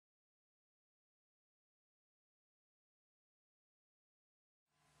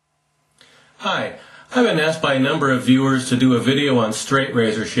Hi, I've been asked by a number of viewers to do a video on straight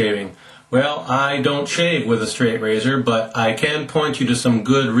razor shaving. Well, I don't shave with a straight razor, but I can point you to some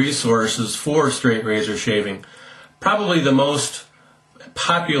good resources for straight razor shaving. Probably the most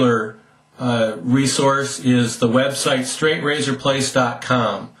popular resource is the website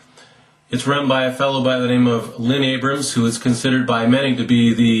straightrazorplace.com. It's run by a fellow by the name of Lynn Abrams, who is considered by many to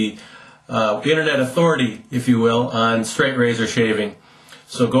be the internet authority, if you will, on straight razor shaving.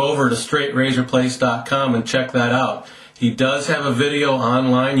 So go over to straightrazorplace.com and check that out. He does have a video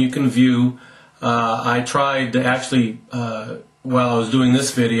online you can view. I tried to actually, while I was doing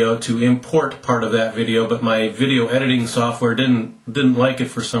this video, to import part of that video, but my video editing software didn't like it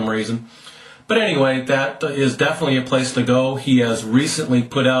for some reason. But anyway, that is definitely a place to go. He has recently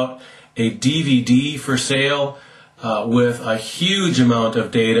put out a DVD for sale with a huge amount of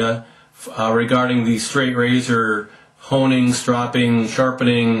data regarding the straight razor honing, stropping,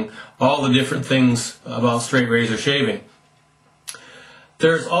 sharpening, all the different things about straight razor shaving.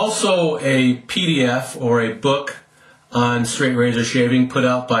 There's also a PDF or a book on straight razor shaving put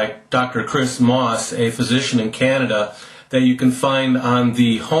out by Dr. Chris Moss, a physician in Canada, that you can find on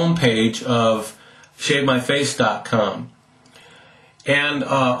the homepage of ShaveMyFace.com. And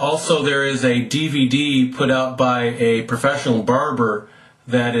also there is a DVD put out by a professional barber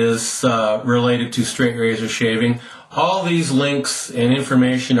that is related to straight razor shaving. All these links and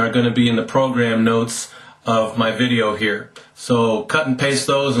information are going to be in the program notes of my video here. So cut and paste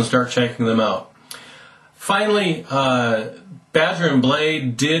those and start checking them out. Finally, Badger and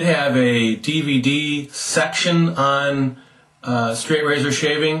Blade did have a DVD section on straight razor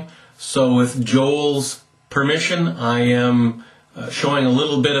shaving. So with Joel's permission, I am showing a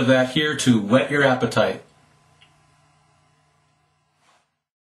little bit of that here to whet your appetite.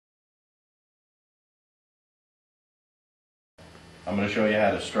 I'm going to show you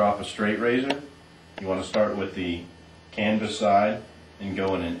how to strop a straight razor. You want to start with the canvas side and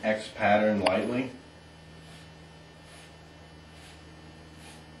go in an X pattern lightly.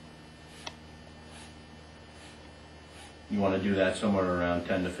 You want to do that somewhere around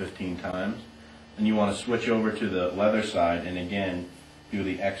 10 to 15 times. Then you want to switch over to the leather side and again do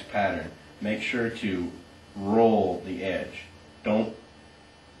the X pattern. Make sure to roll the edge. Don't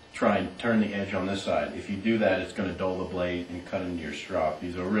try and turn the edge on this side. If you do that, it's going to dull the blade and cut into your strop.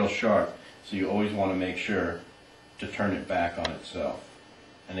 These are real sharp, so you always want to make sure to turn it back on itself.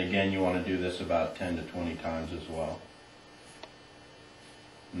 And again, you want to do this about 10 to 20 times as well.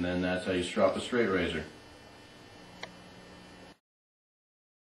 And then that's how you strop a straight razor.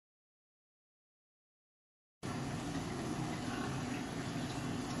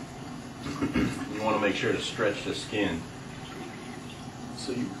 You want to make sure to stretch the skin.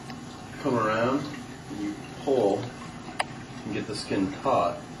 So you come around and you pull and get the skin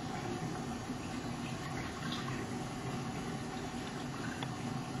taut.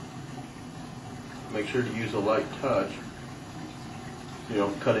 Make sure to use a light touch so you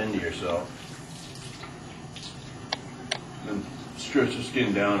don't cut into yourself. Then stretch the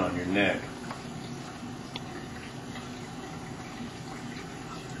skin down on your neck.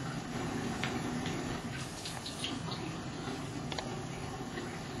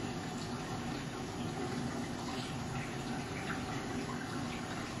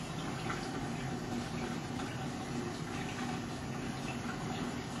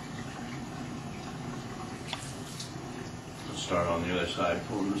 Start on the other side,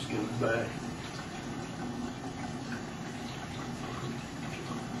 pulling the skin back.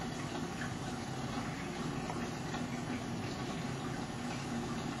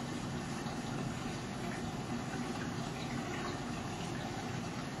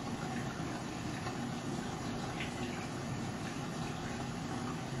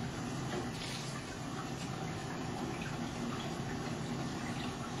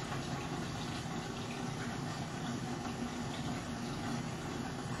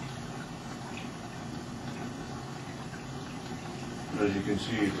 As you can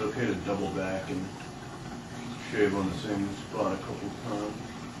see, it's okay to double back and shave on the same spot a couple of times.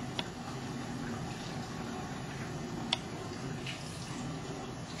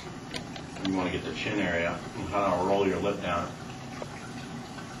 You want to get the chin area and kind of roll your lip down.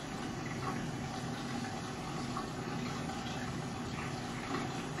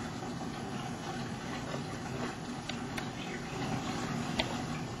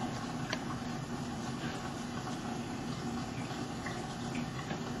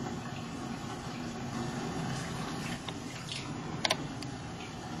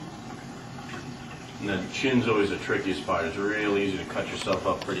 And the chin's always the trickiest part. It's really easy to cut yourself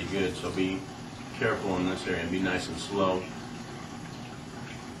up pretty good, so be careful in this area and be nice and slow.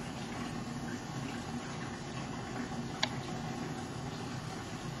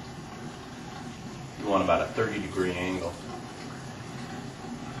 about a 30-degree angle.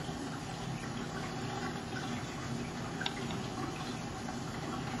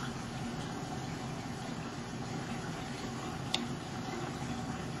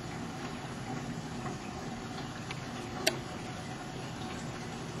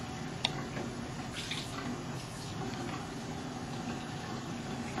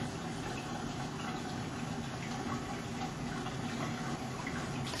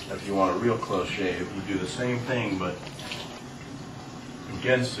 If you want a real close shave, you do the same thing, but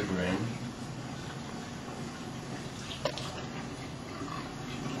against the grain.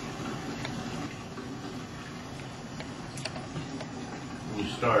 And you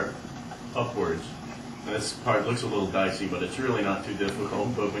start upwards. And this part looks a little dicey, but it's really not too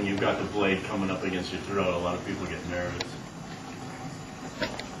difficult. But when you've got the blade coming up against your throat, a lot of people get nervous.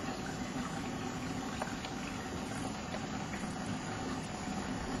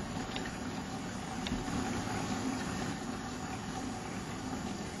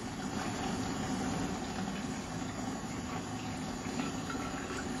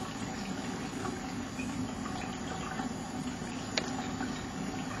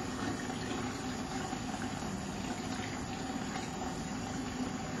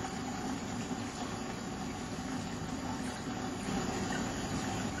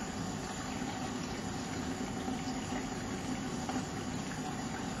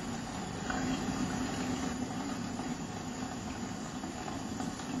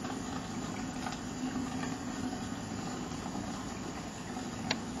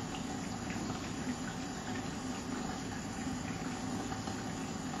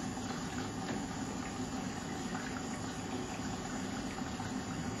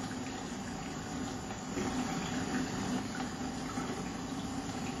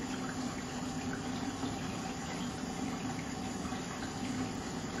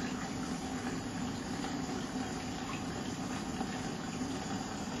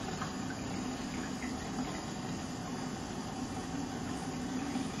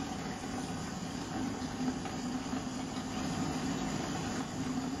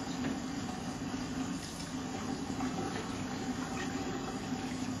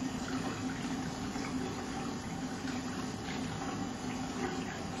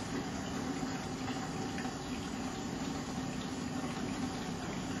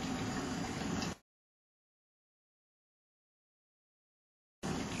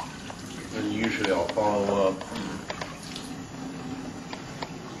 And usually I'll follow up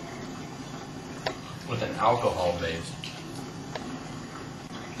with an alcohol-based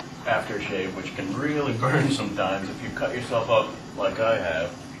aftershave, which can really burn sometimes if you cut yourself up like I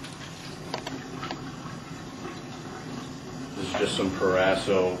have. This is just some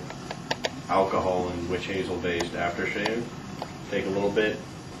Proraso alcohol and witch hazel-based aftershave. Take a little bit,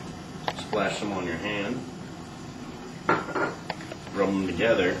 splash some on your hand, rub them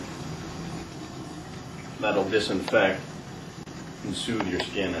together. That'll disinfect and soothe your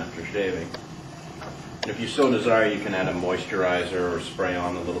skin after shaving. And if you so desire, you can add a moisturizer or spray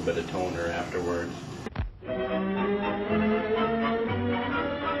on a little bit of toner afterwards.